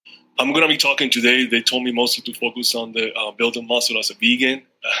I'm going to be talking today. They told me mostly to focus on the building muscle as a vegan.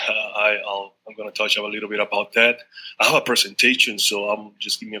 I'm going to touch up a little bit about that. I have a presentation, so I'm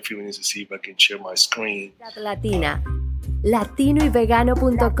just give me a few minutes to see if I can share my screen. Latina,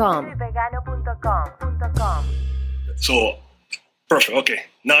 latinoyvegano.com. So, perfect. Okay,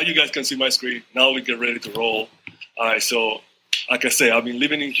 now you guys can see my screen. Now we get ready to roll. All right, so like I say, I've been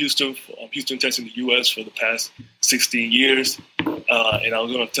living in Houston, Texas, in the U.S. for the past 16 years. And I'm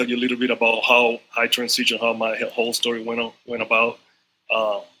going to tell you a little bit about how I transitioned, how my whole story went about.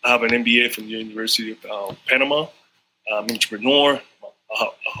 I have an MBA from the University of Panama. I'm an entrepreneur.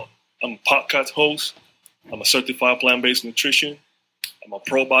 I'm a podcast host. I'm a certified plant-based nutrition. I'm a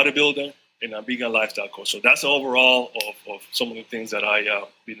pro bodybuilder, and I'm a vegan lifestyle coach. So that's the overall of some of the things that I've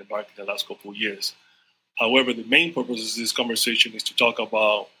been embarking in the last couple of years. However, the main purpose of this conversation is to talk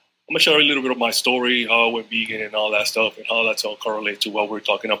about, I'm going to share a little bit of my story, how I went vegan and all that stuff, and how that's all correlates to what we're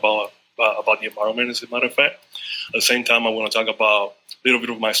talking about the environment, as a matter of fact. At the same time, I want to talk about a little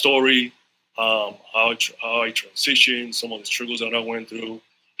bit of my story, how I transitioned, some of the struggles that I went through,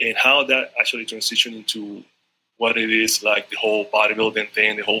 and how that actually transitioned into what it is, like the whole bodybuilding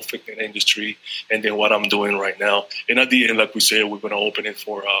thing, the whole fitness industry, and then what I'm doing right now. And at the end, like we said, we're going to open it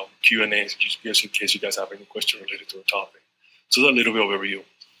for Q&A, just in case you guys have any questions related to the topic. So that's a little bit of overview.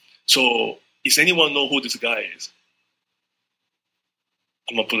 So does anyone know who this guy is?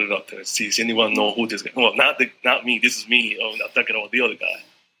 I'm going to put it up there. See, does anyone know who this guy is? Well, not me. This is me. Oh, I'm talking about the other guy.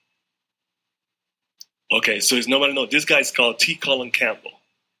 Okay, so does nobody know? This guy is called T. Colin Campbell.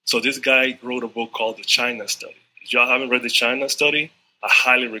 So this guy wrote a book called The China Study. If y'all haven't read The China Study, I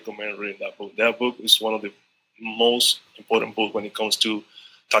highly recommend reading that book. That book is one of the most important books when it comes to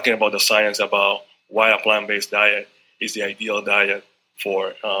talking about the science about why a plant-based diet is the ideal diet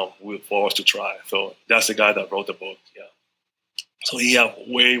for us to try. So that's the guy that wrote the book. Yeah. So he have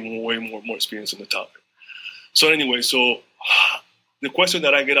way more experience on the topic. So anyway, so the question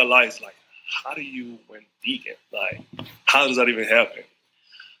that I get a lot is like, how do you went vegan? Like, how does that even happen?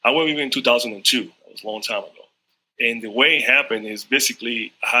 I went vegan in 2002. That was a long time ago. And the way it happened is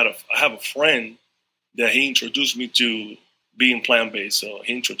basically I have a friend that he introduced me to being plant-based. So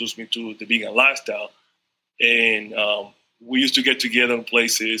he introduced me to the vegan lifestyle. And we used to get together in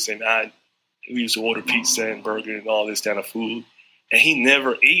places, and we used to order pizza and burger and all this kind of food. And he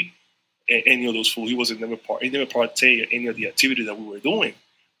never ate any of those food. He never partake in any of the activity that we were doing.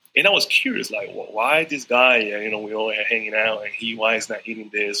 And I was curious, like, well, why this guy? We all hanging out, and why is not eating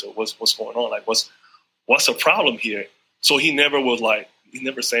this, or what's going on? Like, what's the problem here? So he never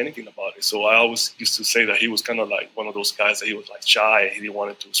said anything about it. So I always used to say that he was kind of like one of those guys that he was like shy. He didn't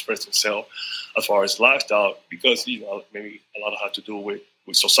want to express himself as far as lifestyle because maybe a lot had to do with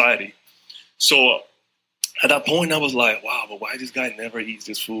society. So at that point, I was like, wow, but why this guy never eats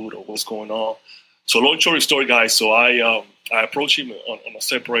this food, or what's going on? So long story, guys. So I approached him on a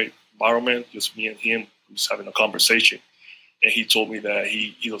separate environment, just me and him, just having a conversation, and he told me that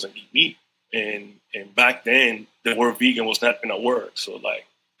he doesn't eat meat, and back then the word vegan was not in a word. So like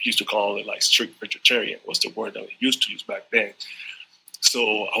he used to call it like strict vegetarian was the word that we used to use back then. So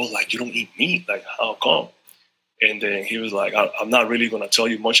I was like, you don't eat meat? Like, how come? And then he was like, I'm not really going to tell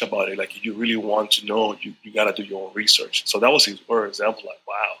you much about it. Like, if you really want to know, you got to do your own research. So that was his words. I was like,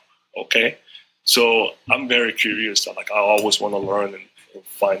 wow, okay. So I'm very curious. Like, I always want to learn and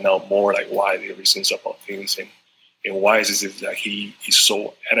find out more, like, why the reasons about things and why is it that he's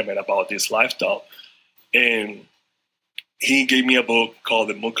so adamant about this lifestyle. And he gave me a book called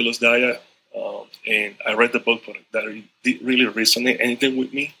The Muculus Diet. And I read the book, but that really resonated anything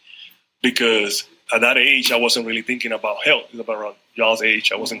with me because at that age, I wasn't really thinking about health. Around y'all's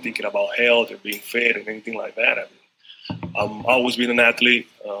age, I wasn't thinking about health and being fit and anything like that. I mean, I've always been an athlete.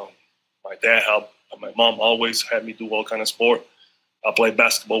 My mom always had me do all kind of sport. I played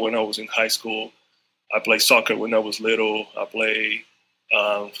basketball when I was in high school. I played soccer when I was little. I played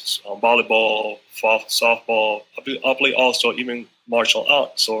volleyball, softball. I play also even martial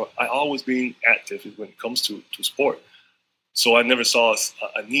arts. So I always been active when it comes to sport. So I never saw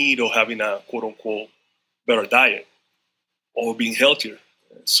a need of having a quote unquote better diet or being healthier.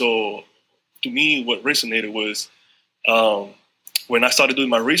 So to me, what resonated was when I started doing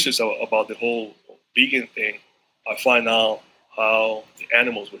my research about the whole vegan thing, I find out how the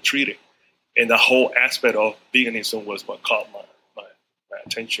animals were treated. And the whole aspect of veganism was what caught my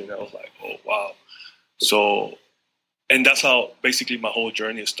attention. I was like, oh, wow. So, and that's how basically my whole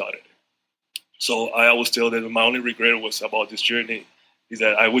journey started. So I always tell that my only regret was about this journey is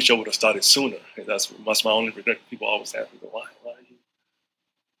that I wish I would have started sooner. And that's my only regret. People always ask me, why?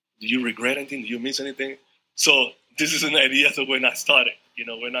 Do you regret anything? Do you miss anything? So this is an idea of when I started.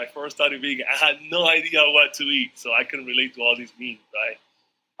 When I first started vegan, I had no idea what to eat, so I couldn't relate to all these meat, right?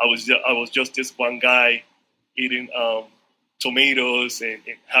 I was just this one guy eating tomatoes and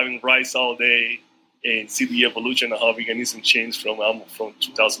having rice all day, and see the evolution of how veganism changed from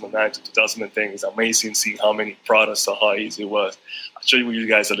 2009 to 2010. It's amazing seeing how many products or how easy it was. I'll show you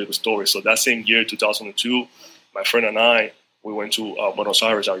guys a little story. So that same year, 2002, my friend and I, we went to Buenos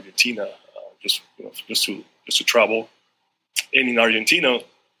Aires, Argentina, just to travel. And in Argentina,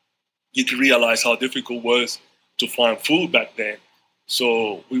 you could realize how difficult it was to find food back then.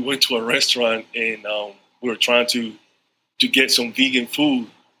 So we went to a restaurant and we were trying to get some vegan food.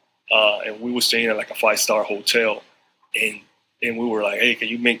 And we were staying at like a 5-star hotel, and we were like, "Hey, can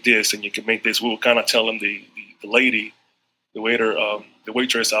you make this? And you can make this." We were kind of telling the lady, the waiter, the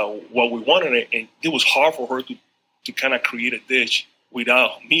waitress, what we wanted, and it was hard for her to kind of create a dish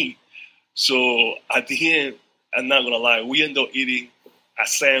without meat. So at the end, I'm not gonna lie, we ended up eating a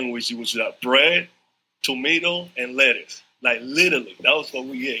sandwich. It was like bread, tomato, and lettuce. Like literally, that was what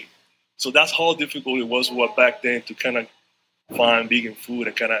we ate. So that's how difficult it was back then to kind of find vegan food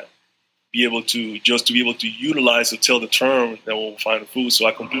and kind of be able to utilize or tell the term that we'll find the food. So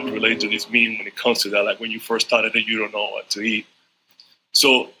I completely relate to this meme when it comes to that. Like when you first started it, you don't know what to eat.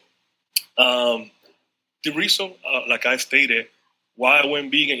 So the reason, like I stated, why I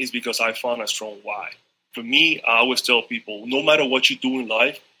went vegan is because I found a strong why. For me, I always tell people, no matter what you do in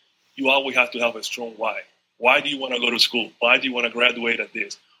life, you always have to have a strong why. Why do you want to go to school? Why do you want to graduate at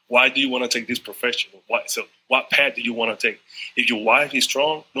this? Why do you want to take this profession? So what path do you want to take? If your why is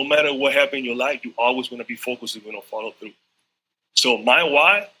strong, no matter what happens in your life, you always want to be focused and going to follow through. So my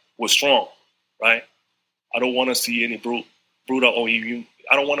why was strong, right? I don't want to see any brutal or even,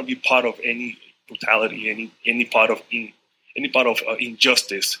 I don't want to be part of any brutality, any part of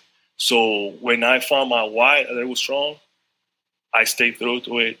injustice. So when I found my why that it was strong, I stayed through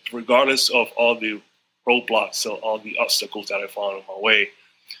to it, regardless of all the roadblocks, so all the obstacles that I found on my way.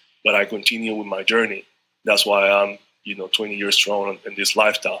 But I continue with my journey. That's why I'm, 20 years strong in this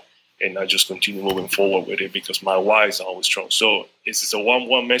lifestyle. And I just continue moving forward with it because my why is always strong. So it's just a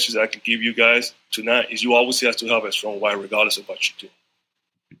one message that I can give you guys tonight is you always have to have a strong why regardless of what you do.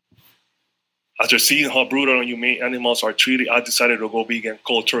 After seeing how brutal and humane animals are treated, I decided to go vegan,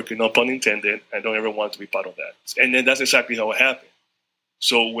 cold turkey, no pun intended. I don't ever want to be part of that. And then that's exactly how it happened.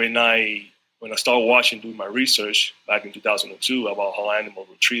 So when I started doing my research back in 2002 about how animals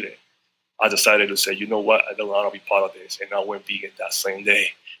were treated, I decided to say, you know what, I don't want to be part of this. And I went vegan that same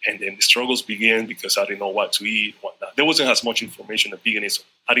day. And then the struggles began because I didn't know what to eat, whatnot. There wasn't as much information on veganism.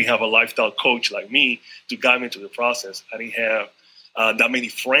 I didn't have a lifestyle coach like me to guide me through the process. I didn't have that many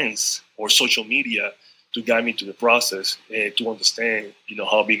friends or social media to guide me through the process and to understand,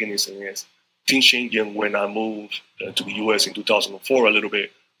 how veganism is. Things changing when I moved to the U.S. in 2004 a little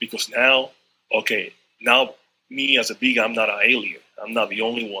bit because now me as a vegan, I'm not an alien. I'm not the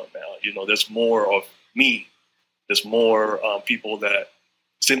only one now. There's more of me. There's more people that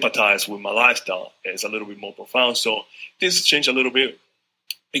sympathize with my lifestyle. It's a little bit more profound. So this changed a little bit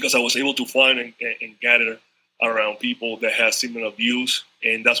because I was able to find and gather around people that have similar views.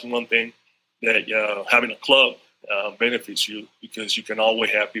 And that's one thing that having a club benefits you because you can always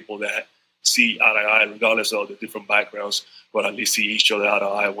have people that see eye to eye, regardless of the different backgrounds, but at least see each other eye to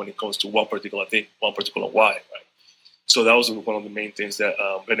eye when it comes to one particular thing, one particular why, right? So that was one of the main things that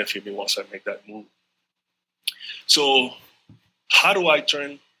benefited me once I made that move. So how do I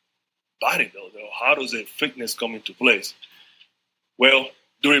turn bodybuilder? How does the fitness come into place? Well,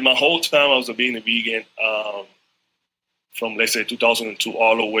 during my whole time I was being a vegan, from let's say 2002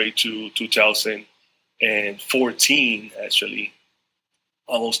 all the way to 2014, actually,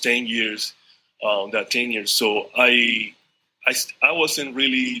 almost 10 years. That 10 years. So I wasn't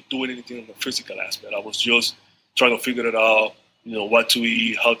really doing anything on the physical aspect. I was just trying to figure it out, what to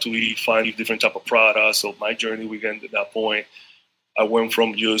eat, how to eat, find different type of products. So my journey began at that point. I went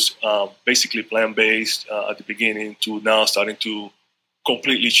from just basically plant-based at the beginning to now starting to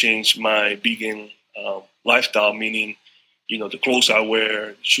completely change my vegan lifestyle, meaning, the clothes I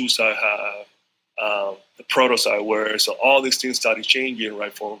wear, the shoes I have, the products I wear. So all these things started changing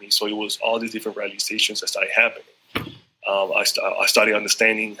right for me. So it was all these different realizations that started happening. I started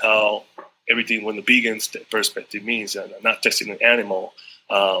understanding how everything when the vegan perspective means and not testing an animal.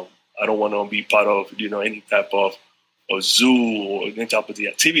 I don't want to be part of, any type of zoo or any type of the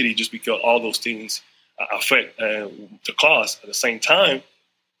activity just because all those things affect the cost. At the same time,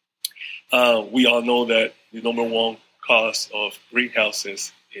 we all know that the number one cause of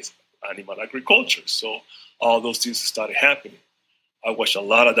greenhouses is animal agriculture. So all those things started happening. I watched a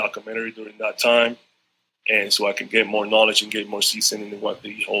lot of documentaries during that time. and so I can get more knowledge and get more seasoned in what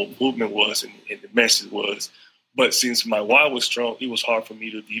the whole movement was and the message was. But since my why was strong, it was hard for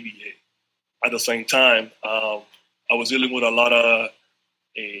me to deviate. At the same time, I was dealing with a lot of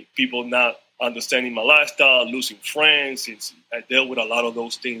people not understanding my lifestyle, losing friends. I dealt with a lot of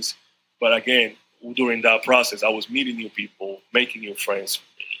those things. But again, during that process, I was meeting new people, making new friends,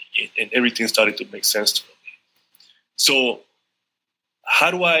 and everything started to make sense to me. So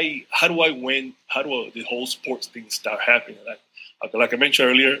how do the whole sports thing start happening? Like I mentioned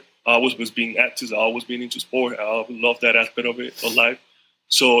earlier, I was being active. I always been into sport. I love that aspect of it, of life.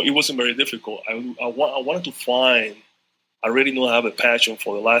 So it wasn't very difficult. I wanted to find, I already know I have a passion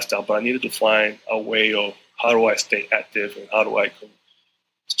for the lifestyle, but I needed to find a way of how do I stay active and how do I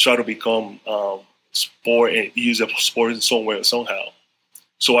try to become sport and use a sport in some way or somehow.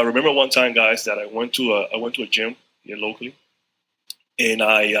 So I remember one time, guys, that I went to a gym here locally, and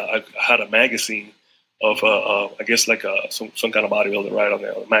I had a magazine of I guess like some kind of bodybuilder right on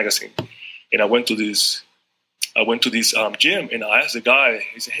the magazine, and I went to this gym, and I asked the guy.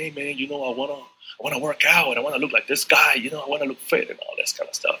 He said, "Hey man, I wanna work out and I wanna look like this guy. I wanna look fit and all that kind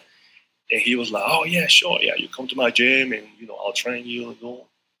of stuff." And he was like, "Oh yeah, sure, yeah. You come to my gym and I'll train you.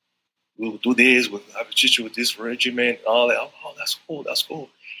 We'll do this. I will teach you with this regimen and all that." Oh, that's cool. That's cool.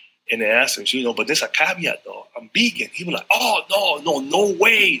 And I asked him, but there's a caveat though. I'm vegan. He was like, "Oh no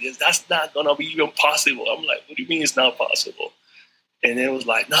way. That's not gonna be even possible." I'm like, "What do you mean it's not possible?" And it was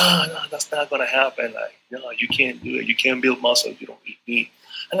like, no, that's not gonna happen. Like, no, you can't do it. You can't build muscle if you don't eat meat.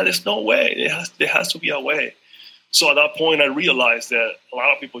 And there's no way. There has to be a way. So at that point, I realized that a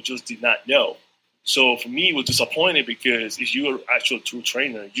lot of people just did not know. So for me, it was disappointing because if you're an actual true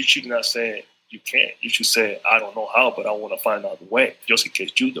trainer, you should not say you can't. You should say, I don't know how, but I want to find out the way, just in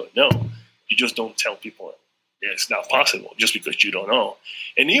case you don't know. You just don't tell people it's not possible just because you don't know.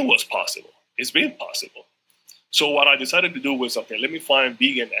 And it was possible. It's been possible. So what I decided to do was, okay, let me find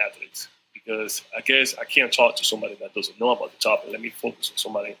vegan athletes because I guess I can't talk to somebody that doesn't know about the topic. Let me focus on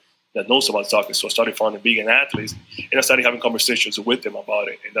somebody that knows about the topic. So I started finding vegan athletes, and I started having conversations with them about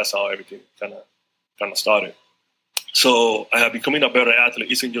it, and that's how everything kind of started. So becoming a better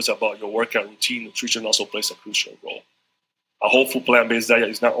athlete isn't just about your workout routine. Nutrition also plays a crucial role. A whole food plant-based diet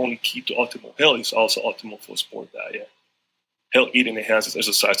is not only key to optimal health, it's also optimal for sport diet. Health eating enhances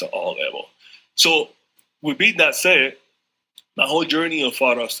exercise at all levels. So with that said, my whole journey of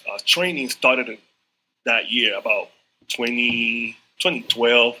training started that year, about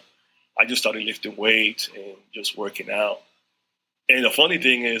 2012. I just started lifting weights and just working out. And the funny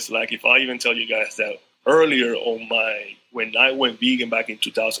thing is, like, if I even tell you guys that earlier when I went vegan back in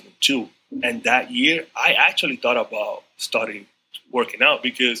 2002, and that year, I actually thought about starting working out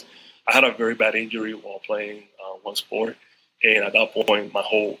because I had a very bad injury while playing one sport. And at that point, my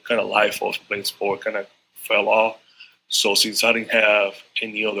whole kind of life of playing sport kind of fell off. So since I didn't have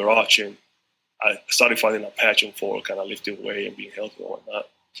any other option, I started finding a passion for kind of lifting weight and being healthy and whatnot.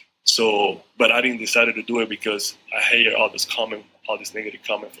 So, but I didn't decide to do it because I hear all this negative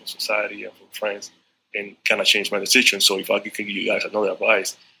comment from society and from friends, and kind of changed my decision. So if I can give you guys another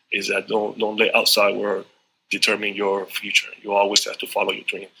advice, is that don't let outside world determine your future. You always have to follow your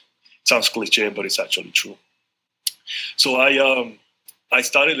dreams. Sounds cliche, but it's actually true. So I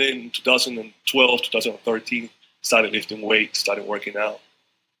started in 2012, 2013, started lifting weights, started working out.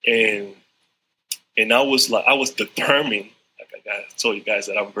 And I was determined, like I told you guys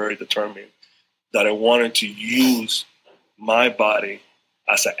that I'm very determined, that I wanted to use my body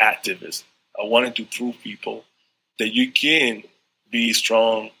as an activist. I wanted to prove people that you can be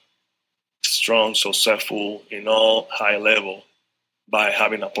strong, successful in all high level by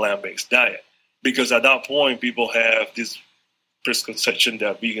having a plant-based diet. Because at that point, people have this misconception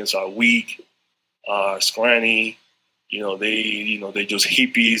that vegans are weak, are scrawny, they just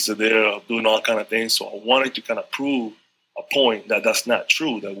hippies, they're doing all kind of things. So I wanted to kind of prove a point that that's not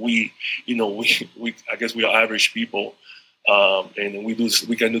true, that we I guess we are average people, and we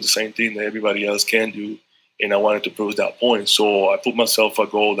can do the same thing that everybody else can do. And I wanted to prove that point. So I put myself a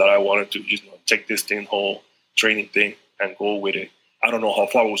goal that I wanted to take this whole training thing and go with it. I don't know how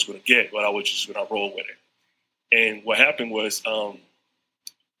far I was going to get, but I was just going to roll with it. And what happened was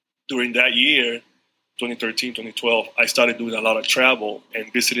during that year, 2013, 2012, I started doing a lot of travel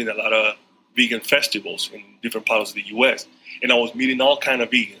and visiting a lot of vegan festivals in different parts of the U.S. And I was meeting all kind of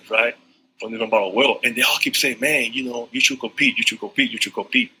vegans, right, from different parts of the world. And they all keep saying, man, you should compete, you should compete, you should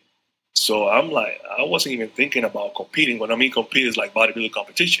compete. So I'm like, I wasn't even thinking about competing. When I mean compete, is like bodybuilding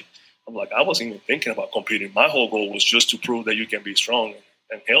competition. I'm like, I wasn't even thinking about competing. My whole goal was just to prove that you can be strong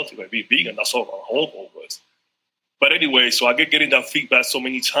and healthy by being vegan. That's all my whole goal was. But anyway, so I get getting that feedback so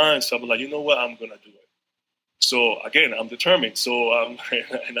many times. So I'm like, you know what? I'm going to do it. So again, I'm determined. So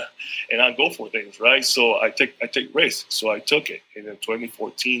and I go for things, right? So I take risks. So I took it. And in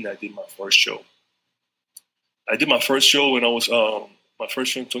 2014, I did my first show. I did my first show when I was my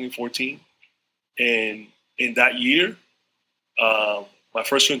first show in 2014, and in that year, my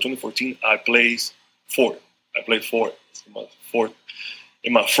first show in 2014, I placed fourth. I played fourth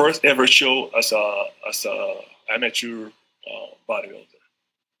in my first ever show as a amateur bodybuilder,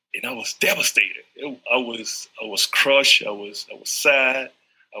 and I was devastated. I was crushed. I was sad.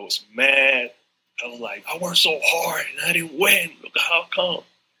 I was mad. I was like, I worked so hard and I didn't win. Look how come.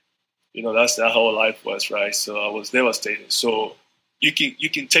 That's how life was, right? So I was devastated. So you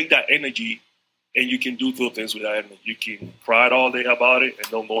can take that energy and you can do good things with that energy. You can cry all day about it and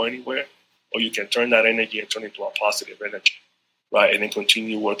don't go anywhere, or you can turn that energy and turn it into a positive energy, right? And then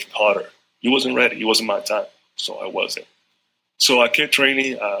continue working harder. It wasn't ready. It wasn't my time, so I wasn't. So I kept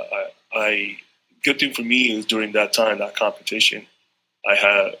training. Good thing for me is during that time, that competition, I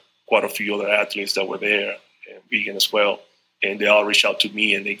had quite a few other athletes that were there and vegan as well. And they all reached out to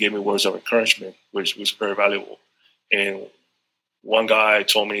me and they gave me words of encouragement, which was very valuable. And one guy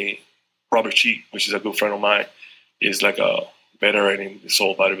told me, Robert Cheek, which is a good friend of mine, is like a veteran in the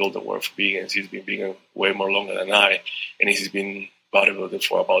soul bodybuilding world for vegans. He's been vegan way more longer than I, and he's been bodybuilding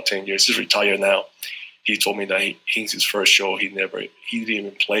for about 10 years. He's retired now. He told me that his first show, he didn't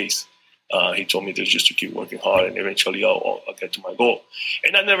even place. He told me just to keep working hard, and eventually I'll get to my goal.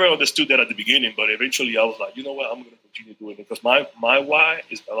 And I never understood that at the beginning, but eventually I was like, you know what, I'm going to continue doing it because my why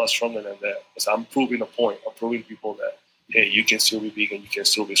is a lot stronger than that. Because I'm proving a point. I'm proving people that, hey, you can still be vegan, you can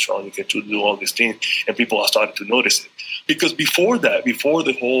still be strong, you can still do all these things, and people are starting to notice it. Because before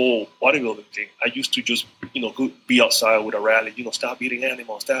the whole bodybuilding thing, I used to just, be outside with a rally, stop eating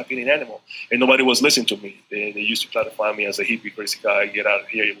animals, and nobody was listening to me. They used to classify me as a hippie, crazy guy. Get out of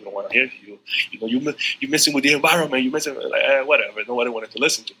here! We don't want to hear you. You're messing with the environment. You're messing with whatever. Nobody wanted to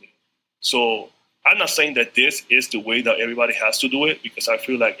listen to me. So I'm not saying that this is the way that everybody has to do it, because I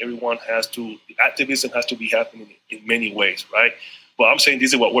feel like the activism has to be happening in many ways, right? But I'm saying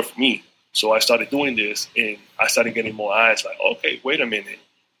this is what worked for me. So I started doing this and I started getting more eyes like, okay, wait a minute.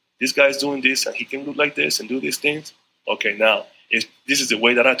 This guy's doing this and he can look like this and do these things. Okay, now, if this is the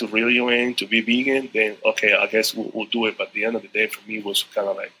way that I have to reel you in to be vegan, then okay, I guess we'll do it. But at the end of the day, for me, was kind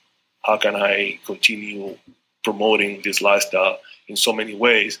of like, how can I continue promoting this lifestyle in so many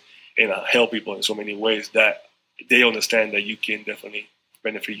ways and help people in so many ways that they understand that you can definitely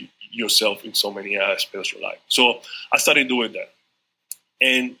benefit yourself in so many aspects of your life. So I started doing that.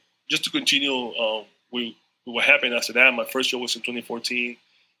 And just to continue, what happened after that, my first show was in 2014.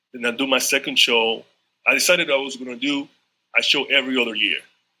 Then I do my second show. I decided I was going to do a show every other year.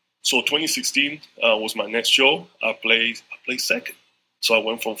 So 2016 was my next show. I played second. So I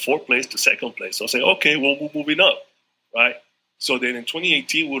went from fourth place to second place. So I said, okay, well, we're moving up, right? So then in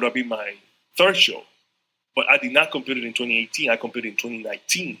 2018 would have been my third show. But I did not compete in 2018. I competed in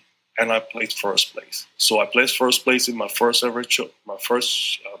 2019. And I placed first place. So I placed first place in my first ever show, my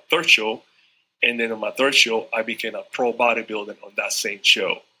third show. And then on my third show, I became a pro bodybuilder on that same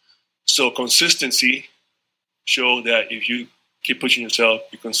show. So consistency show that if you keep pushing yourself,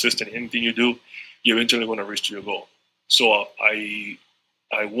 be consistent in anything you do, you're eventually going to reach your goal. So I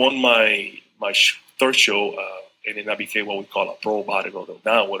won my third show, and then I became what we call a pro bodybuilder.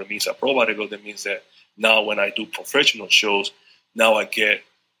 Now, what it means a pro bodybuilder means that now when I do professional shows, now I get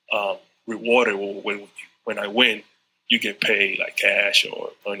rewarded when I win. You get paid like cash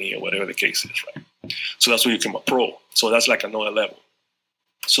or money or whatever the case is, right? So that's when you become a pro. So that's like another level.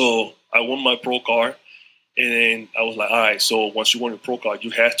 So I won my pro card, and then I was like, all right, so once you won your pro card, you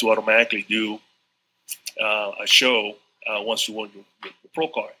have to automatically do a show once you won your pro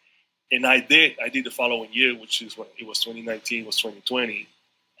card. And I did the following year, which is when it was 2019, it was 2020.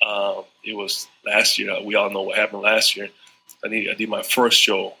 It was last year. We all know what happened last year. I did my first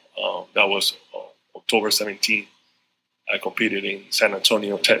show. That was October 17th. I competed in San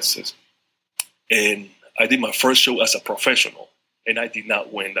Antonio, Texas. And I did my first show as a professional. And I did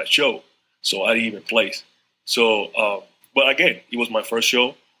not win that show. So I didn't even place. So, but again, it was my first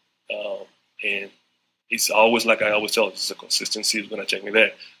show. And it's always like I always tell, it's a consistency. It's going to take me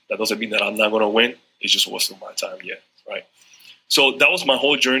there. That doesn't mean that I'm not going to win. It just wasn't my time yet, right? So that was my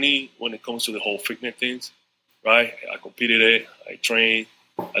whole journey when it comes to the whole fitness things, right? I competed it. I trained.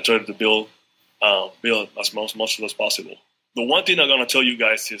 I tried to build as much muscle as possible. The one thing I'm going to tell you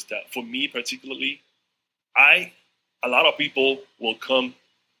guys is that for me particularly, a lot of people will come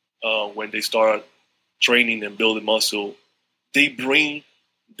when they start training and building muscle. They bring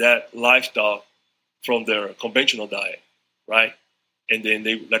that lifestyle from their conventional diet, right? and then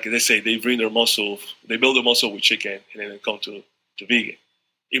they, like they say, they bring their muscle, they build their muscle with chicken, and then they come to vegan.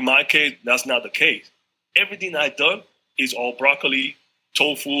 In my case, that's not the case. Everything I've done is all broccoli,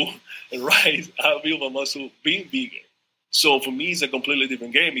 tofu, and rice. I build my muscle being vegan. So for me, it's a completely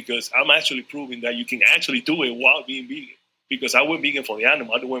different game because I'm actually proving that you can actually do it while being vegan. Because I went vegan for the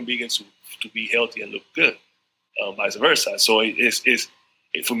animal, I went vegan to be healthy and look good, vice versa. So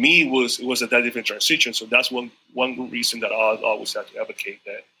for me, it was a that different transition. So that's one good reason that I always have to advocate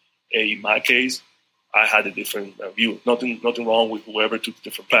that. In my case, I had a different view. Nothing wrong with whoever took a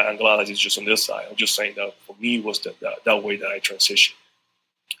different path. I'm glad it's just on this side. I'm just saying that for me, it was that way that I transitioned.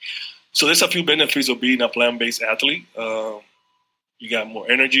 So there's a few benefits of being a plant-based athlete. You got more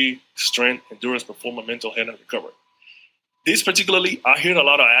energy, strength, endurance, performance, mental health, and recovery. This particularly, I hear a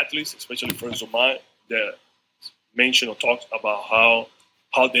lot of athletes, especially friends of mine, that mention or talk about how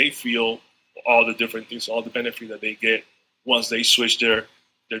they feel, all the different things, all the benefits that they get once they switch their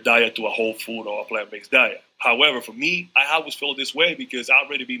diet to a whole food or a plant-based diet. However, for me, I always felt this way because I've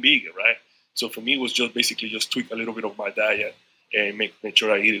already been vegan, right? So for me, it was just basically just tweak a little bit of my diet and make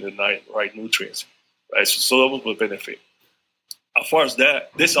sure I eat the right nutrients, right? So that was a benefit. As far as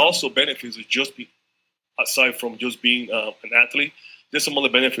that, this also benefits of just be, aside from just being an athlete, there's some other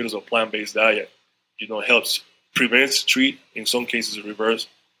benefits of plant-based diet. It helps prevent, treat, in some cases reverse,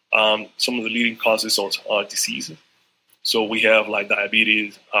 some of the leading causes of diseases. So we have like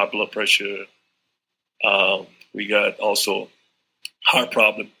diabetes, high blood pressure. We got also heart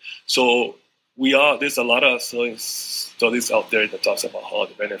problem. So there's a lot of studies out there that talks about how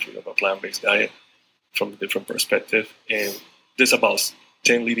the benefit of a plant-based diet from a different perspective. And there's about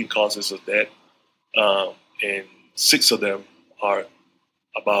 10 leading causes of that. And six of them are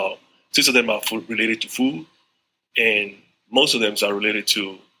food related to food. And most of them are related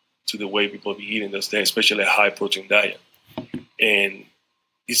to the way people be eating this day, especially a high protein diet. And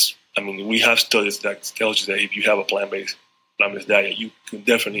we have studies that tells you that if you have a plant-based diet, you can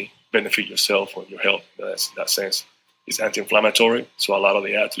definitely benefit yourself or your health in that sense. It's anti-inflammatory. So a lot of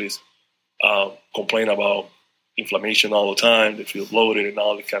the athletes complain about inflammation all the time. They feel bloated and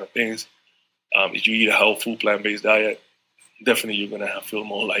all these kind of things. If you eat a whole food plant-based diet, definitely you're going to feel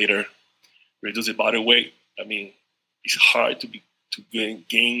more lighter, reduce your body weight. It's hard to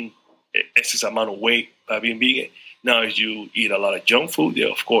gain excess amount of weight by being vegan. Now, if you eat a lot of junk food,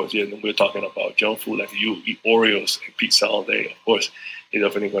 of course, we're talking about junk food. Like if you eat Oreos and pizza all day, of course, it's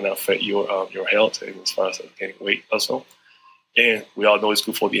definitely going to affect your health and as far as gaining weight also. And we all know it's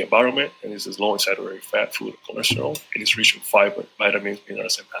good for the environment, and it's low in saturated fat, food, and cholesterol, and it's rich in fiber, vitamins,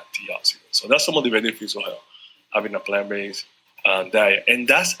 minerals, and antioxidants. So that's some of the benefits of having a plant-based diet. And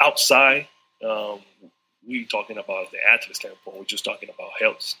that's outside. We're talking about the athlete standpoint. We're just talking about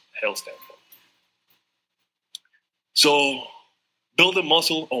health standpoint. So building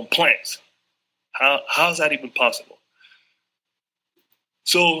muscle on plants. How is that even possible?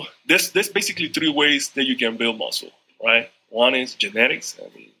 So there's basically three ways that you can build muscle, right? One is genetics.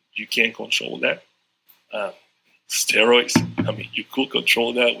 You can't control that. Steroids. You could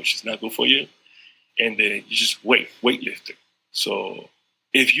control that, which is not good for you. And then you just weightlifting. So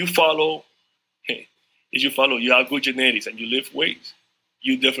if you follow, you have good genetics and you lift weights,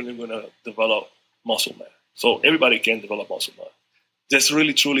 you're definitely going to develop muscle mass. So everybody can develop muscle mass. There's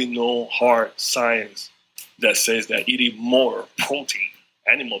really, truly no hard science that says that eating more protein,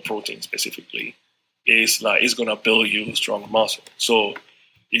 animal protein specifically, it's going to build you a strong muscle. So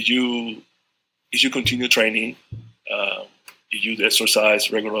if you continue training, if you exercise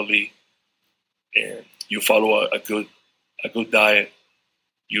regularly, and you follow a good diet,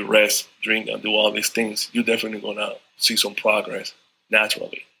 you rest, drink, and do all these things, you're definitely going to see some progress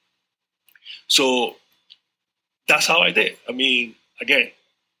naturally. So that's how I did. Again,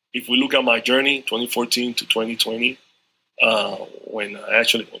 if we look at my journey, 2014 to 2020,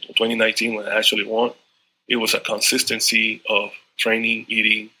 2019, when I actually won, it was a consistency of training,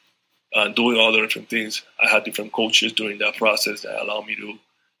 eating, doing all the different things. I had different coaches during that process that allowed me to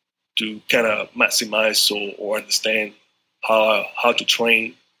kind of maximize or understand how to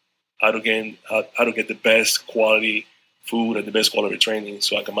train, how to get the best quality food and the best quality training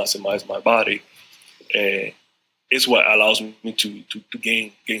so I can maximize my body. And it's what allows me to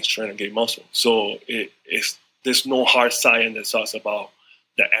gain strength and gain muscle. So there's no hard science that talks about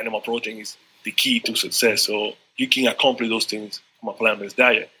that animal protein is the key to success. So you can accomplish those things from a plant-based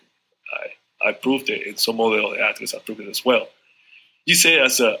diet. I proved it, and some other athletes have proved it as well. You say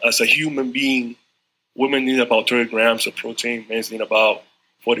as a human being, women need about 30 grams of protein, men need about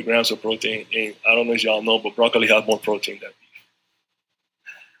 40 grams of protein. And I don't know if y'all know, but broccoli has more protein than beef.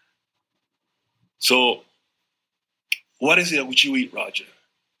 So what is it that you eat, Roger?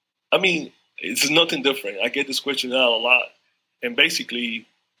 I mean, it's nothing different. I get this question out a lot. And basically,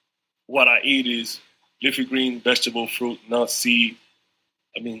 what I eat is leafy green, vegetable, fruit, nuts, seed.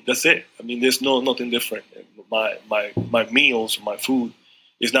 I mean, that's it. I mean, there's nothing different. My meals, my food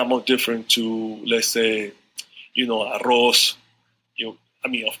is not much different to, let's say, arroz. I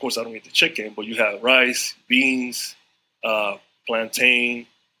mean, of course, I don't eat the chicken, but you have rice, beans, plantain,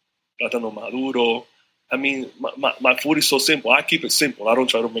 plátano maduro. I mean, my food is so simple. I keep it simple. I don't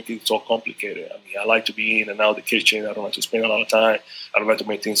try to make it so complicated. I mean, I like to be in and out of the kitchen. I don't like to spend a lot of time. I don't like to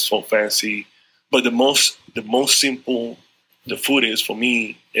make things so fancy. But the most simple the food is for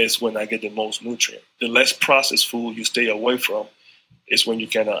me is when I get the most nutrient. The less processed food you stay away from is when you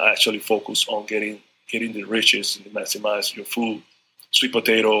can actually focus on getting the riches and maximize your food. Sweet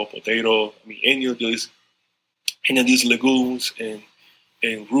potato. I mean, any of these legumes and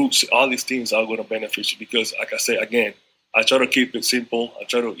roots, all these things are going to benefit you because, like I said, again, I try to keep it simple. I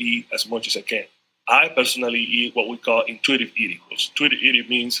try to eat as much as I can. I personally eat what we call intuitive eating. Intuitive eating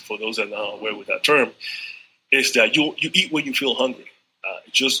means, for those that are not aware with that term, is that you eat when you feel hungry.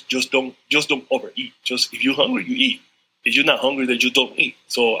 Just don't overeat. Just if you're hungry, you eat. If you're not hungry, then you don't eat.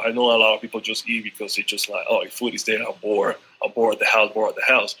 So I know a lot of people just eat because they just like, oh, if food is there, I'm bored at the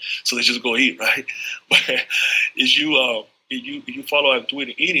house. So they just go eat, right? But if you follow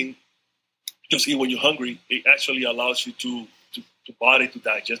intuitive eating, just eat when you're hungry, it actually allows you to body to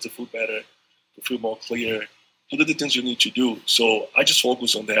digest the food better, to feel more clear, to do the things you need to do. So I just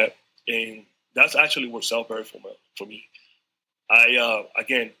focus on that, and that's actually works out very for me. I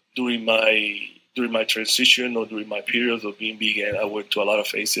again during my transition or during my periods of being vegan, I went to a lot of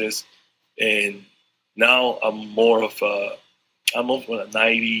phases, and now I'm more of a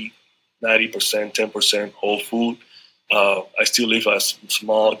 90%, 10% whole food. I still leave a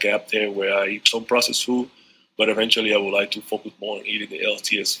small gap there where I eat some processed food, but eventually I would like to focus more on eating the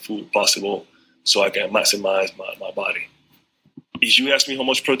healthiest food possible so I can maximize my body. If you ask me how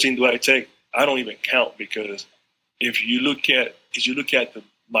much protein do I take, I don't even count because if you look at the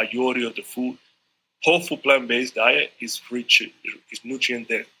majority of the food, whole food plant-based diet is rich, is nutrient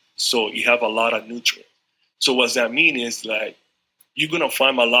dense, so you have a lot of nutrients. So what that means is like you're gonna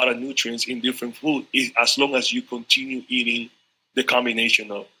find a lot of nutrients in different food as long as you continue eating the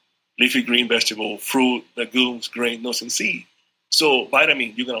combination of leafy green vegetable, fruit, legumes, grain, nuts, and seed. So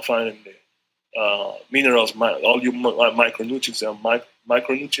vitamin you're gonna find in there. Minerals, all your micronutrients and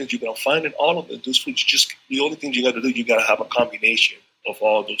micronutrients, you're gonna find in all of those foods. The only thing you got to do, you gotta have a combination of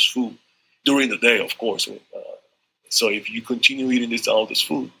all those food during the day, of course. So if you continue eating all this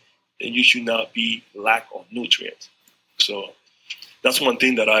food, then you should not be lack of nutrients. So that's one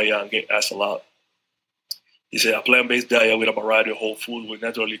thing that I get asked a lot. Is a plant-based diet with a variety of whole food will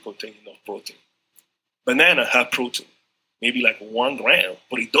naturally contain enough protein. Banana have protein, maybe like 1 gram,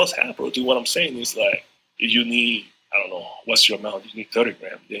 but it does have protein. What I'm saying is like, if you need, I don't know, what's your amount? You need 30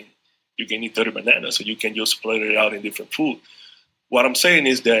 grams, then you can eat 30 bananas, so you can just split it out in different food. What I'm saying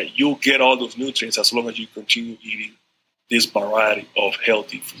is that you'll get all those nutrients as long as you continue eating this variety of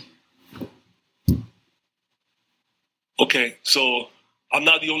healthy food. Okay, so I'm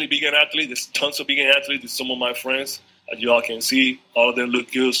not the only vegan athlete. There's tons of vegan athletes. There's some of my friends, as you all can see. All of them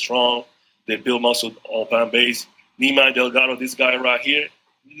look good, strong. They build muscle on plant-based. Nima Delgado, this guy right here,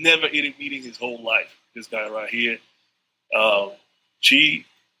 never eaten meat in his whole life. This guy right here. She,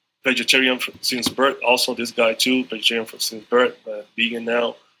 vegetarian since birth. Also, this guy too, vegetarian since birth. Vegan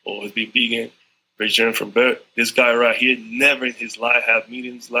now, or has been vegan, vegetarian from birth. This guy right here, never in his life had meat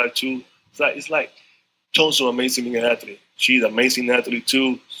in his life too. It's like tons of amazing vegan athlete. She's an amazing athlete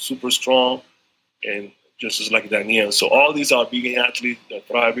too, super strong, and just as like Danielle. So all these are vegan athletes. They're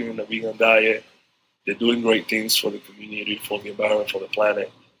thriving in the vegan diet. They're doing great things for the community, for the environment, for the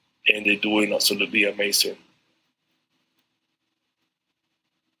planet, and they're doing absolutely amazing.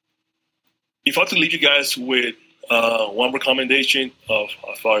 If I could leave you guys with one recommendation of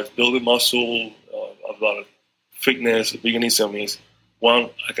as far as building muscle, about fitness, veganism means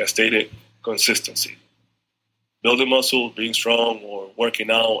one, like I stated, consistency. Building muscle, being strong, or working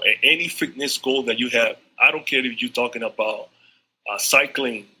out, and any fitness goal that you have. I don't care if you're talking about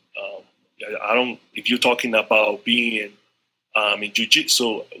cycling. If you're talking about being in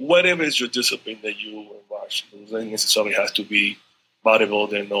jiu-jitsu, whatever is your discipline that you watch, it doesn't necessarily have to be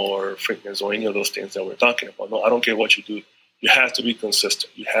bodybuilding or fitness or any of those things that we're talking about. No, I don't care what you do. You have to be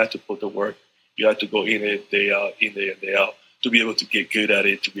consistent. You have to put the work. You have to go in it day out, in there and day out, to be able to get good at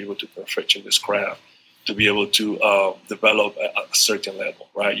it, to be able to perfection this craft, to be able to develop at a certain level,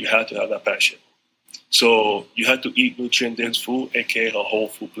 right? You have to have that passion. So you have to eat nutrient-dense food, aka a whole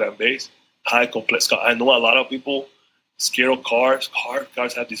food plant-based, high complex. I know a lot of people scared of cars.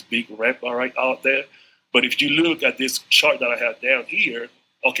 Cars have this big ramp right out there. But if you look at this chart that I have down here,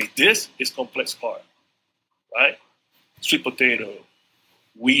 okay, this is complex carb, right? Sweet potato,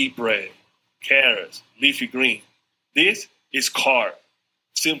 wheat bread, carrots, leafy green. This is carb,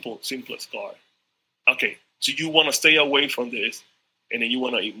 simplest carb. Okay, so you want to stay away from this, and then you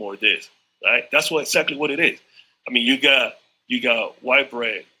want to eat more of this, right? That's exactly what it is. I mean, you got white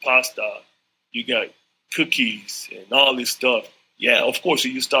bread, pasta, you got cookies, and all this stuff. Yeah, of course,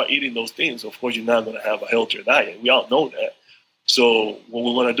 if you start eating those things, of course, you're not going to have a healthier diet. We all know that. So what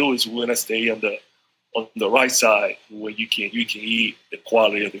we want to do is we want to stay on the right side where you can eat the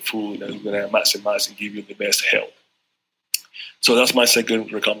quality of the food and you're going to maximize and give you the best health. So that's my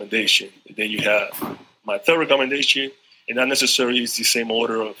second recommendation. And then you have my third recommendation, and not necessarily is the same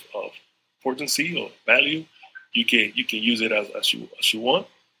order of potency or value. You can use it as you want.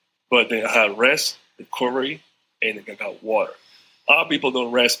 But then I have rest, recovery, and I got water. A lot of people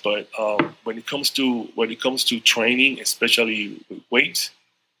don't rest, but when it comes to training, especially with weights,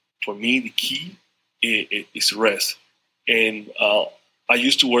 for me the key is rest. And I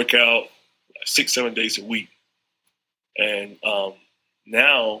used to work out 6-7 days a week, and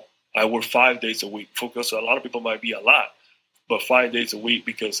now I work 5 days a week. Focus. A lot of people might be a lot, but 5 days a week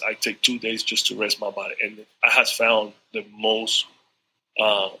because I take 2 days just to rest my body, and I have found the most.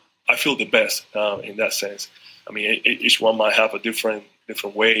 I feel the best in that sense. I mean, each one might have a different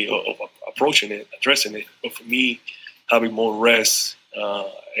way of approaching it, addressing it. But for me, having more rest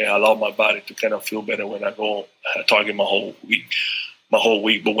and allow my body to kind of feel better when I go target my whole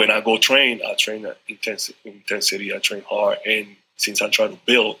week. But when I go train, I train at intensity. I train hard, and since I try to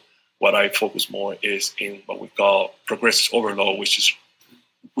build, what I focus more is in what we call progressive overload, which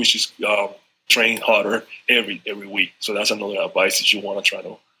is train harder every week. So that's another advice that you want to try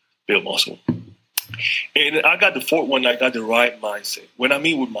to build muscle. And I got the fourth one. I got the right mindset. What I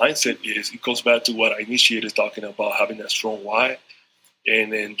mean with mindset is it goes back to what I initiated talking about, having that strong why.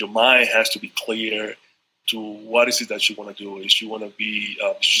 And then your mind has to be clear to what is it that you want to do. Is you want to be,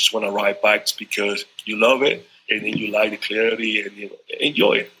 you just want to ride bikes because you love it, and then you like the clarity and you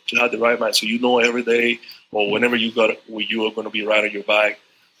enjoy it. To have the right mind, so you know every day or whenever you are going to be riding your bike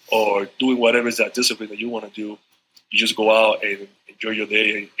or doing whatever is that discipline that you want to do, you just go out and enjoy your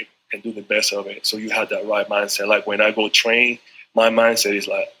day and do the best of it. So you have that right mindset. Like when I go train, my mindset is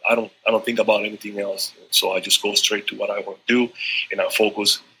like I don't think about anything else. So I just go straight to what I want to do, and I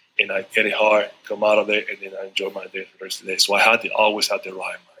focus and I get it hard, come out of it, and then I enjoy my day for the rest of the day. So I always have the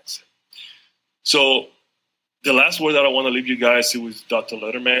right mindset. So the last word that I want to leave you guys was Dr.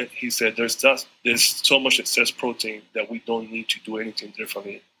 Letterman. He said there's so much excess protein that we don't need to do anything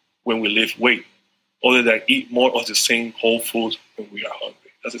differently when we lift weight, other than eat more of the same whole foods when we are hungry.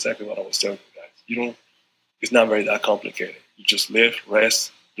 That's exactly what I was telling you guys. It's not very that complicated. You just lift,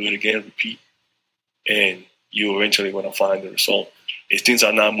 rest, do it again, repeat, and you're eventually going to find the result. If things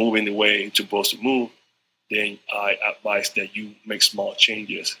are not moving the way it's supposed to move, then I advise that you make small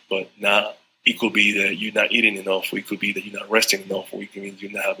changes. But now it could be that you're not eating enough, or it could be that you're not resting enough, or it could mean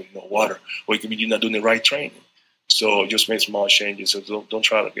you're not having enough water, or it could mean you're not doing the right training. So just make small changes. So don't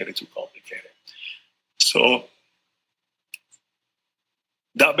try to get it too complicated. So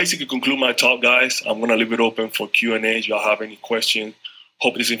that basically concludes my talk, guys. I'm going to leave it open for Q&A. If y'all have any questions,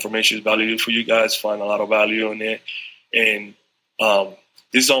 hope this information is valuable for you guys. Find a lot of value in it. And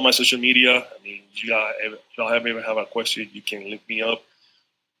this is on my social media. I mean, if y'all ever have a question, you can look me up.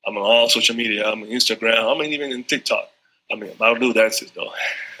 I'm on all social media. I'm on Instagram. I'm even in TikTok. I mean, I don't do dances, though.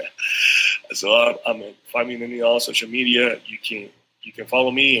 So find me on all social media. You can follow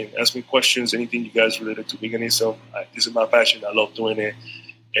me and ask me questions, anything you guys related to veganism. This is my passion. I love doing it.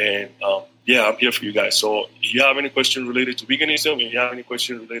 And I'm here for you guys. So if you have any question related to veganism, if you have any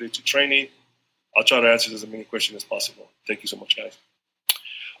question related to training, I'll try to answer as many questions as possible. Thank you so much, guys.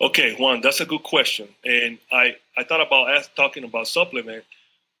 Okay, Juan, that's a good question. And I thought about talking about supplement,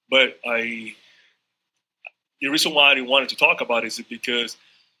 but the reason why I didn't want to talk about it is because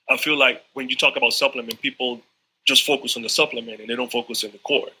I feel like when you talk about supplement, people just focus on the supplement and they don't focus on the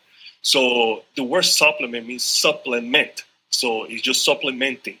core. So the word supplement means supplement. So it's just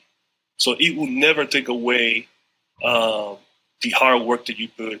supplementing. So it will never take away the hard work that you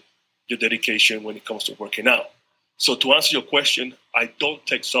put, your dedication when it comes to working out. So to answer your question, I don't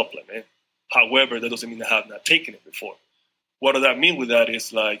take supplement. However, that doesn't mean I have not taken it before. What does that mean with that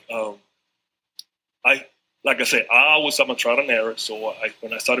is like I always have a trial and error. So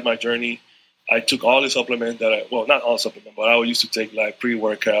when I started my journey, I took all the supplements not all supplements, but I used to take like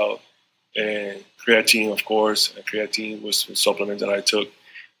pre-workout and creatine, of course. And creatine was a supplement that I took.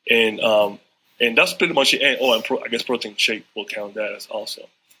 And And that's pretty much it. And, I guess protein shake will count that as also.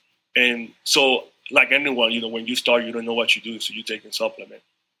 And so, like anyone, when you start, you don't know what you do, so you take a supplement.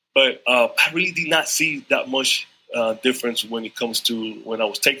 But I really did not see that much difference when it comes to when I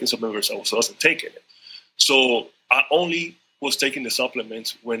was taking supplements versus I wasn't taking it. So I only was taking the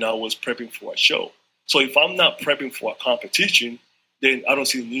supplements when I was prepping for a show. So if I'm not prepping for a competition, then I don't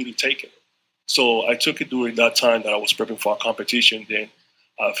see the need to take it. So I took it during that time that I was prepping for a competition. Then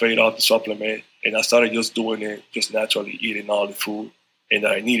I faded out the supplement, and I started just doing it, just naturally eating all the food, and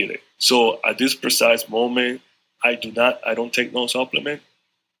I needed it. So at this precise moment, I don't take no supplement.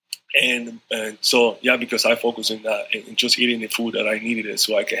 And so, yeah, because I focus on that and just eating the food that I needed it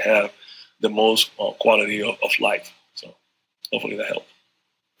so I can have the most quality of life. So hopefully that helped.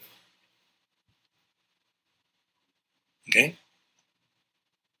 Okay.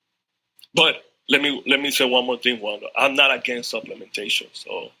 But let me say one more thing, Wanda. I'm not against supplementation.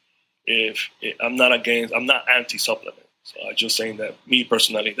 So I'm not anti-supplement. So I'm just saying that me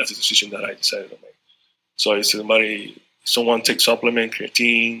personally, that's a decision that I decided to make. So if someone takes supplement,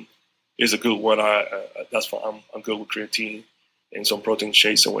 creatine is a good one. That's fine. I'm good with creatine and some protein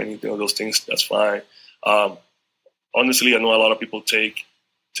shakes or anything of those things. That's fine. Honestly, I know a lot of people take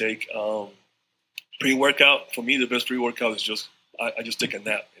pre-workout. For me, the best pre-workout is just I just take a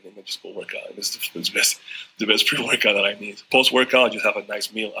nap and then I just go work out. And this is the best pre-workout that I need. Post-workout, I just have a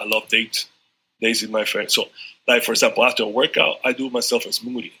nice meal. I love dates. Dates is my favorite. So, like for example, after a workout, I do myself a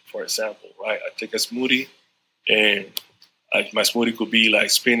smoothie. For example, right? I take a smoothie, and my smoothie could be like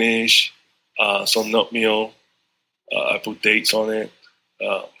spinach, some nut meal. I put dates on it,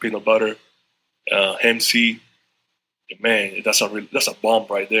 peanut butter, hemp seed. Man, that's a bomb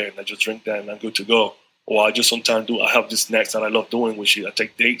right there. And I just drink that and I'm good to go. Or I just sometimes I have these snacks that I love doing, which is I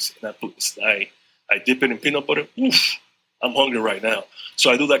take dates and I dip it in peanut butter. Oof, I'm hungry right now.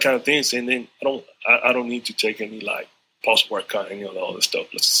 So I do that kind of things, and then I don't need to take any like post-workout, any of all this stuff.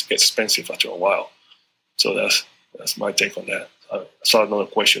 It's expensive after a while. So that's my take on that. I saw another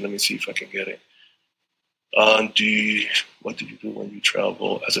question. Let me see if I can get it. What do you do when you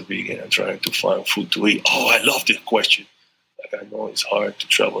travel as a vegan and trying to find food to eat? Oh, I love this question. Like I know it's hard to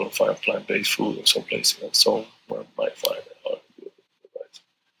travel and find plant-based food in some places, and some might find it hard to do it.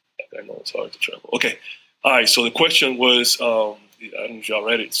 Like I know it's hard to travel. Okay, all right. So the question was, I don't know if y'all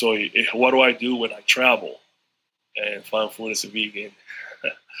read it. So, what do I do when I travel and find food as a vegan?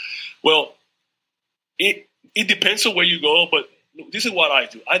 Well, it depends on where you go, but this is what I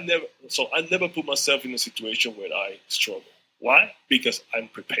do. I never put myself in a situation where I struggle. Why? Because I'm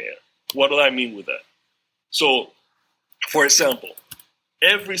prepared. What do I mean with that? So, for example,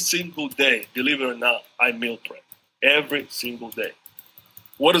 every single day, believe it or not, I meal prep. Every single day.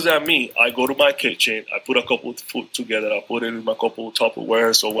 What does that mean? I go to my kitchen, I put a couple of food together, I put it in my couple of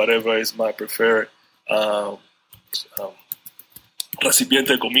Tupperwares or whatever is my preferred recipiente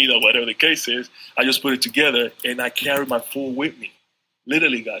de comida, whatever the case is. I just put it together and I carry my food with me.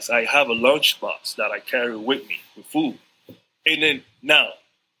 Literally, guys, I have a lunchbox that I carry with me with food. And then now,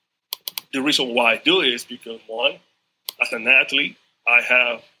 the reason why I do it is because, one, as an athlete, I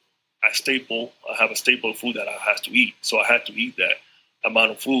have a staple of food that I have to eat. So I had to eat that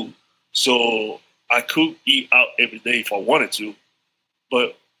amount of food. So I could eat out every day if I wanted to,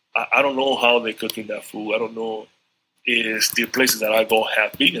 but I don't know how they're cooking that food. I don't know is the places that I go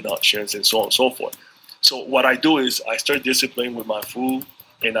have vegan options and so on and so forth. So what I do is I start discipline with my food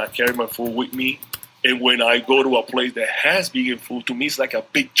and I carry my food with me. And when I go to a place that has vegan food, to me it's like a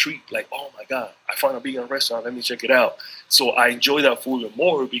big treat. Like, oh my God, I found a vegan restaurant. Let me check it out. So I enjoy that food even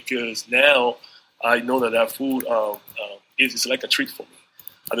more because now I know that food is like a treat for me.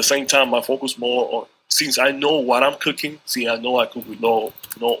 At the same time, I focus more on, since I know what I'm cooking, I know I cook with no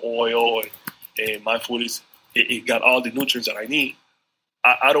oil and my food it got all the nutrients that I need.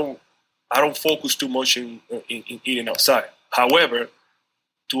 I don't focus too much in eating outside. However,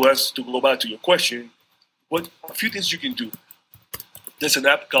 to go back to your question, a few things you can do. There's an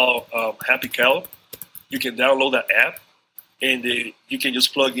app called Happy Cow. You can download that app, and you can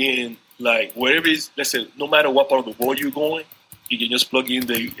just plug in like wherever it is. Let's say no matter what part of the world you're going, you can just plug in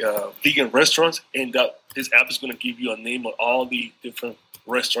the vegan restaurants, and this app is going to give you a name of all the different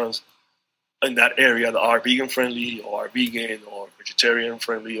restaurants in that area that are vegan friendly or are vegan or vegetarian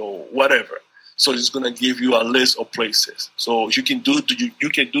friendly or whatever. So it's going to give you a list of places. So you can do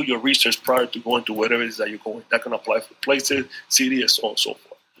your research prior to going to whatever it is that you're going. That can apply for places, cities, and so on and so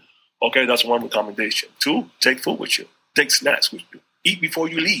forth. Okay, that's one recommendation. 2, take food with you. Take snacks with you. Eat before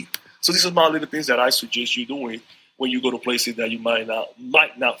you leave. So these are my little things that I suggest you doing when you go to places that you might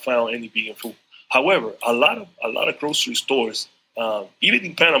not find any vegan food. However, a lot of grocery stores even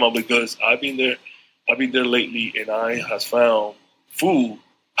in Panama, because I've been there. I've been there lately, and I have found food.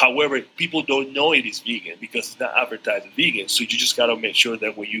 However, people don't know it is vegan because it's not advertised as vegan. So you just gotta make sure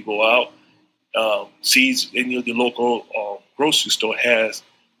that when you go out, see any of the local grocery store has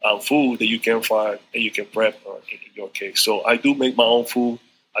food that you can find and you can prep in your case. So I do make my own food.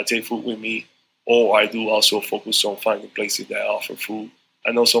 I take food with me, or I do also focus on finding places that offer food.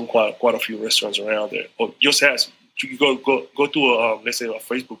 I know some quite a few restaurants around there. Or just ask. You can go to let's say a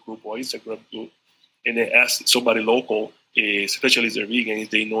Facebook group or Instagram group, and then ask somebody local, especially if they're vegan, if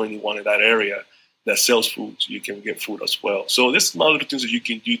they know anyone in that area that sells food, so you can get food as well. So there's some other things that you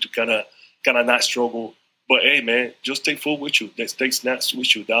can do to kind of not struggle. But hey, man, just take food with you. Take snacks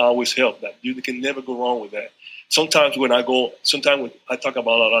with you. That always helps. That you can never go wrong with that. Sometimes I talk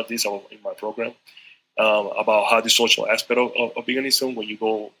about a lot of this in my program about how the social aspect of veganism. When you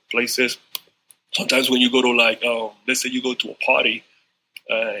go places, sometimes when you go to let's say you go to a party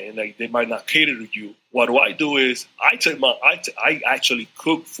and like they might not cater to you. What do is I actually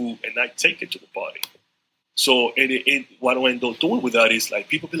cook food and I take it to the party. So what I end up doing with that is like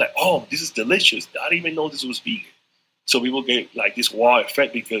people be like, oh, this is delicious. I didn't even know this was vegan. So people get like this wow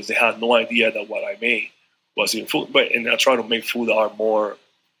effect because they had no idea that what I made was in food. And I try to make food that are more,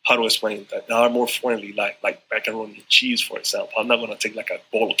 how to explain that are more friendly, like macaroni and cheese, for example. I'm not gonna take like a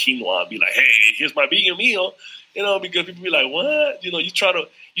bowl of quinoa and be like, hey, here's my vegan meal, because people be like, what? You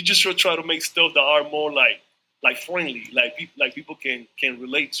just try to make stuff that are more like friendly, like people can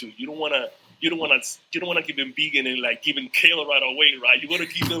relate to. You don't wanna give them vegan and like give them kale right away, right? You wanna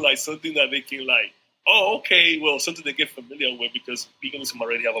give them like something that they can like, oh, okay, well, something they get familiar with because veganism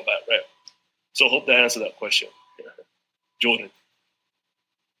already have a bad rep. So I hope that answered that question. Jordan.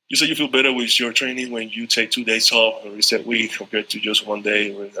 You said you feel better with your training when you take 2 days off a reset week compared to just 1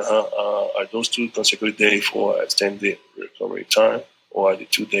 day. Are those 2 consecutive days for extended recovery time, or are the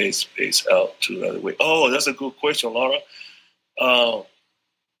 2 days spaced out to the other way? Oh, that's a good question, Laura.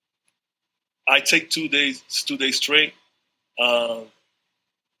 I take 2 days straight,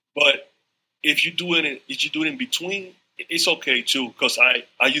 but if you do it in between, it's okay too. Because I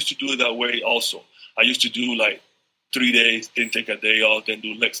used to do it that way also. I used to do like 3 days, then take a day off, then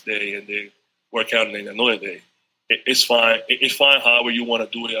do next day, and then work out and then another day. It's fine. It's fine however you want to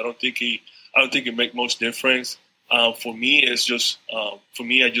do it. I don't think it make much difference. For me, it's just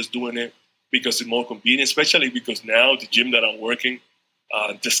I just doing it because it's more convenient, especially because now the gym that I'm working,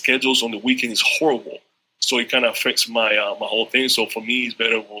 the schedules on the weekend is horrible, so it kind of affects my my whole thing. So for me, it's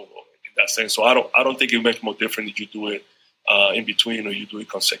better in that sense. So I don't think it makes more difference if you do it in between or you do it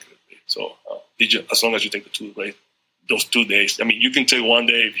consecutively. So as long as you take those 2 days. I mean, you can take 1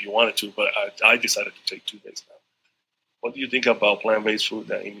 day if you wanted to, but I decided to take 2 days now. What do you think about plant-based food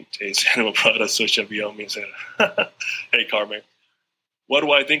that imitates animal products such as Beyond Meat? Hey, Carmen. What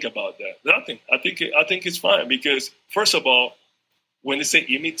do I think about that? Nothing. I think it's fine because first of all, when they say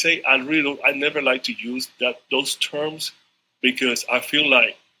imitate, I never like to use those terms because I feel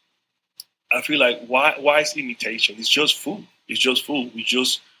like why is imitation? It's just food. It's just food. It's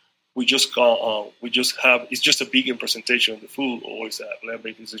just a vegan presentation of the food, or it's a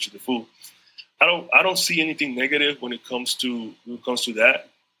plant-based presentation of the food. I don't see anything negative when it comes to that.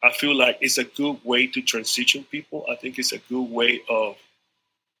 I feel like it's a good way to transition people. I think it's a good way of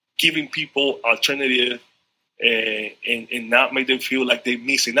giving people alternative and not make them feel like they're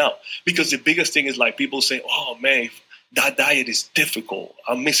missing out. Because the biggest thing is like people say, oh man, that diet is difficult.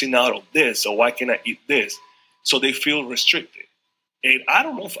 I'm missing out on this, so why can't I eat this? So they feel restricted. And I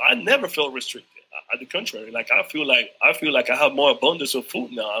don't know if I never felt restricted. At the contrary, like I feel like I have more abundance of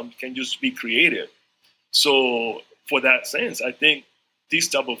food now. I can just be creative. So for that sense, I think this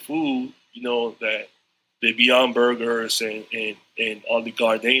type of food, that the Beyond Burgers and all the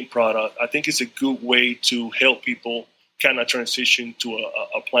Gardein product, I think it's a good way to help people kind of transition to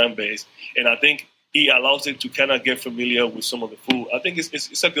a plant-based. And I think it allows them to kind of get familiar with some of the food. I think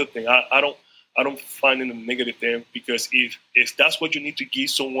it's a good thing. I don't find it a negative thing because if that's what you need to give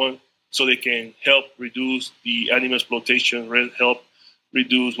someone so they can help reduce the animal exploitation, help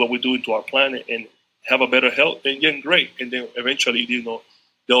reduce what we do to our planet and have a better health, then great. And then eventually,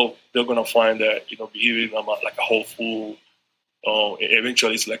 they're gonna find that eating like a whole food.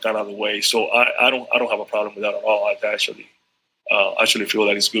 Eventually, it's like another way. So I don't have a problem with that at all. I actually feel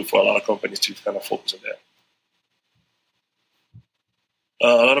that it's good for a lot of companies to kind of focus on that.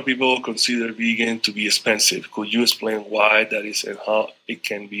 A lot of people consider vegan to be expensive. Could you explain why that is and how it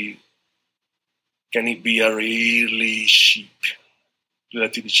can be? Can it be a really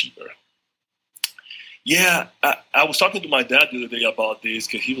relatively cheaper? Yeah, I was talking to my dad the other day about this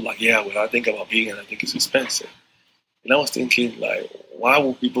because he was like, yeah, when I think about vegan, I think it's expensive. And I was thinking, like, why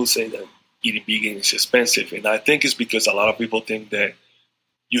would people say that eating vegan is expensive? And I think it's because a lot of people think that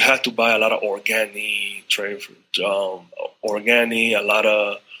you have to buy a lot of organic, organic, a lot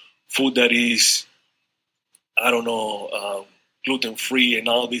of food that is, I don't know, gluten free and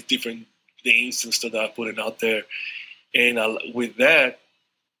all these different things and stuff that I'm putting out there. And with that,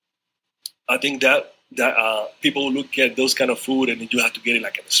 I think that people look at those kind of food and you have to get it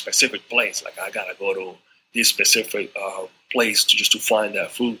like in a specific place. Like I gotta go to this specific place to find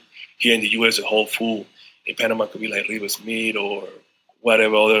that food. Here in the U.S., a Whole Food. In Panama, it could be like Rivers Meat or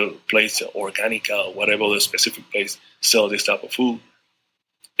whatever other place, Organica, or whatever other specific place sell this type of food.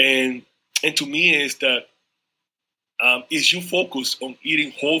 And to me, is that is you focus on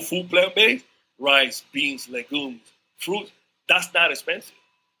eating whole food, plant based, rice, beans, legumes, fruit. That's not expensive.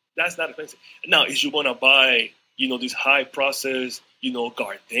 That's not expensive. Now, if you want to buy, this high processed,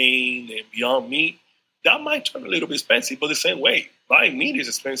 Gardein and Beyond Meat, that might turn a little bit expensive. But the same way, buying meat is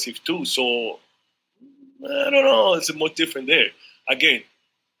expensive too. So I don't know. It's more different there. Again,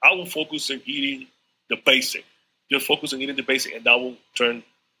 I will focus on eating the basic. Just focus on eating the basic, and that will turn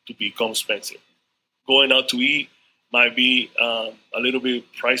to become expensive. Going out to eat might be a little bit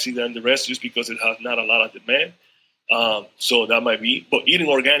pricey than the rest just because it has not a lot of demand. So that might be. But eating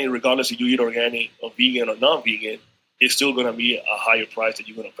organic, regardless if you eat organic or vegan or non-vegan, it's still going to be a higher price that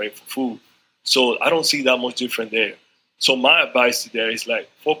you're going to pay for food. So I don't see that much different there. So my advice there is like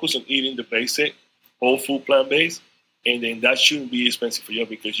focus on eating the basic, whole food, plant-based, and then that shouldn't be expensive for you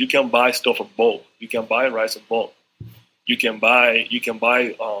because you can buy stuff in bulk. You can buy rice in bulk. You can buy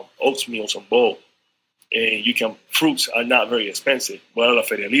oats meals in bulk. And fruits are not very expensive. Well, La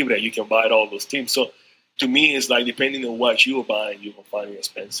Feria Libre, you can buy all those things. So to me, it's like depending on what you're buying, you can find the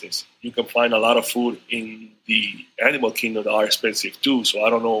expenses. You can find a lot of food in the animal kingdom that are expensive too. So I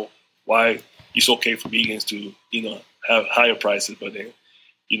don't know why it's okay for vegans to, have higher prices, but then,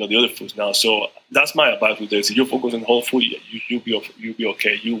 the other foods now. So that's my advice with this. If you focus on whole food, you'll be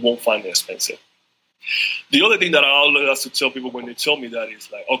okay. You won't find it expensive. The other thing that I always have to tell people when they tell me that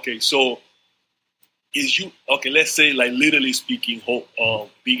is like, okay, so let's say like literally speaking,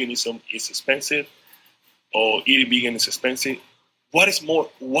 veganism is expensive or eating vegan is expensive. What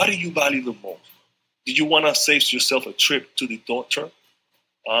do you value the most? Do you want to save yourself a trip to the doctor,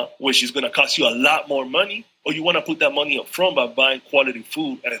 which is going to cost you a lot more money, or you want to put that money up front by buying quality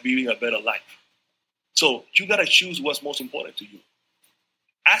food and living a better life? So you got to choose what's most important to you.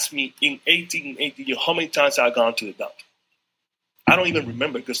 Ask me in 18 years how many times I've gone to the doctor. I don't even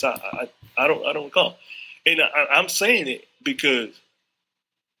remember because I don't recall. And I'm saying it because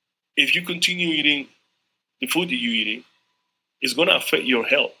if you continue eating the food that you're eating, it's going to affect your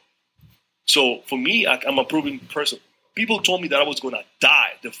health. So for me, I'm a proven person. People told me that I was going to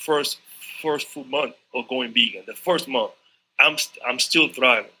die the first full month of going vegan. The first month, I'm still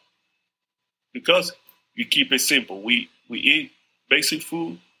thriving because we keep it simple. We eat basic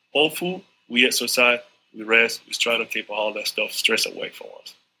food, whole food. We exercise, we rest. We try to keep all that stress away from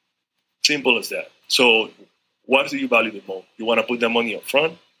us. Simple as that. So what do you value the most? You want to put that money up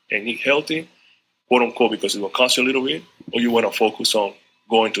front and eat healthy, quote unquote, because it will cost you a little bit, or you want to focus on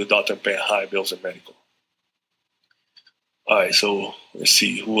going to the doctor and paying high bills and medical? All right, so let's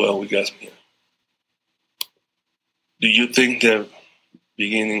see who else we got here. Do you think that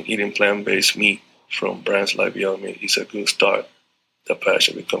beginning eating plant-based meat from brands like Beyond Meat is a good start to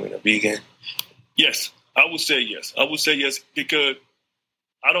passion becoming a vegan? Yes, I would say yes. I would say yes because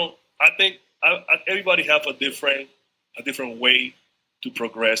I think everybody have a different way to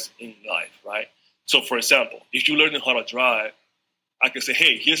progress in life, right? So, for example, if you're learning how to drive, I can say,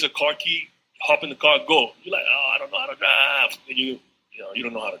 hey, here's a car key. Hop in the car, go. You're like, oh, I don't know how to drive. You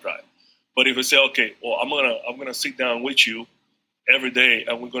don't know how to drive. But if I say, okay, well, I'm gonna sit down with you every day,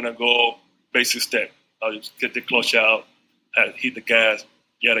 and we're gonna go basic step. I'll just get the clutch out, hit the gas,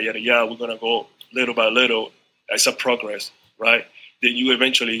 yada yada yada. We're gonna go little by little. It's a progress, right? Then you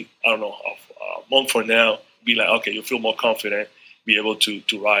eventually, I don't know, a month from now, be like, okay, you feel more confident, be able to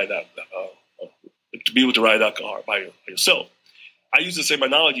ride that car by yourself. I use the same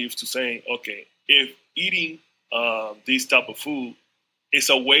analogy to saying, okay, if eating this type of food is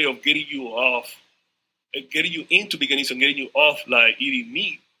a way of getting you into veganism, getting you off like eating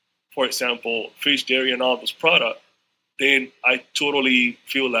meat, for example, fish, dairy, and all those products, then I totally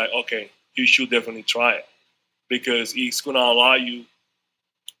feel like, okay, you should definitely try it because it's going to allow you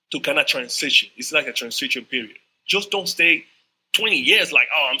to kind of transition. It's like a transition period. Just don't stay 20 years like,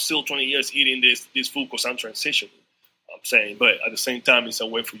 oh, I'm still 20 years eating this food because I'm transitioning. I'm saying, but at the same time, it's a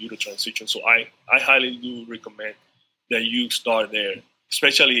way for you to transition. So I highly do recommend that you start there,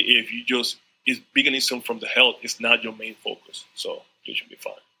 especially if you just veganism from the health is not your main focus. So you should be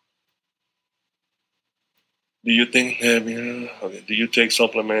fine. Do you think, do you take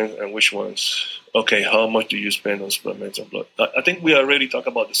supplements and which ones? Okay, how much do you spend on supplements and blood? I think we already talked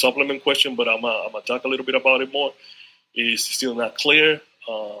about the supplement question, but I'm going to talk a little bit about it more. It's still not clear.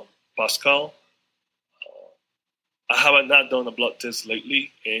 Pascal, I have not done a blood test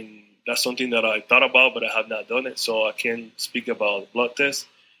lately, and that's something that I thought about, but I have not done it, so I can't speak about blood tests.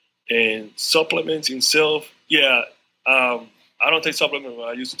 And supplements itself, I don't take supplements, but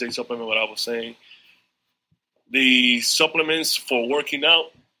I used to take supplements, what I was saying. The supplements for working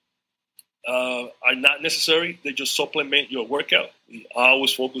out are not necessary. They just supplement your workout. I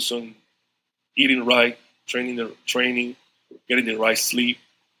always focus on eating right, training, getting the right sleep.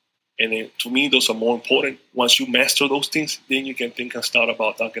 And then, to me, those are more important. Once you master those things, then you can think and start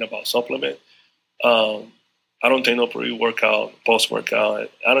about talking about supplement. I don't take no pre-workout, post-workout.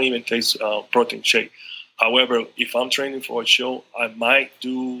 I don't even take protein shake. However, if I'm training for a show, I might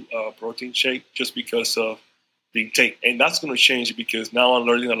do a protein shake just because of the intake. And that's going to change because now I'm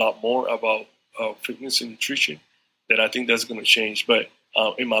learning a lot more about fitness and nutrition that I think that's going to change. But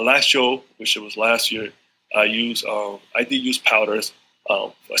in my last show, which was last year, I did use powders,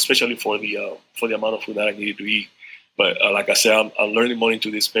 especially for the amount of food that I needed to eat. But like I said, I'm learning more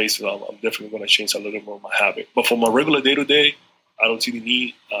into this space, so I'm definitely going to change a little more of my habit. But for my regular day-to-day, I don't see the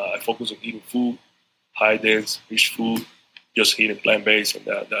need. I focus on eating food, high-dense, rich food, just eating plant-based, and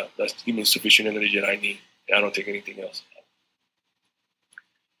that's giving me sufficient energy that I need. I don't take anything else.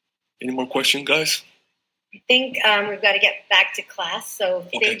 Any more questions, guys? I think we've got to get back to class. So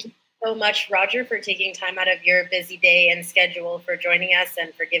Thank you so much, Roger, for taking time out of your busy day and schedule for joining us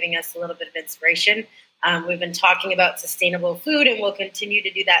and for giving us a little bit of inspiration. We've been talking about sustainable food, and we'll continue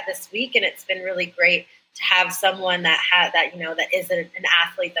to do that this week. And it's been really great to have someone that is an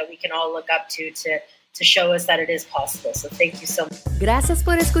athlete that we can all look up to show us that it is possible. So thank you so much. Gracias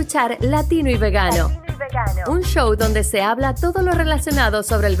por escuchar Latino y Vegano, un show donde se habla todo lo relacionado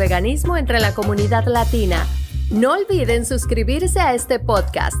sobre el veganismo entre la comunidad latina. No olviden suscribirse a este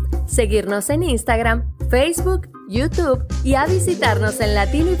podcast, seguirnos en Instagram, Facebook, YouTube y a visitarnos en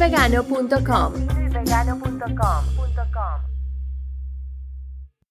latinoyvegano.com.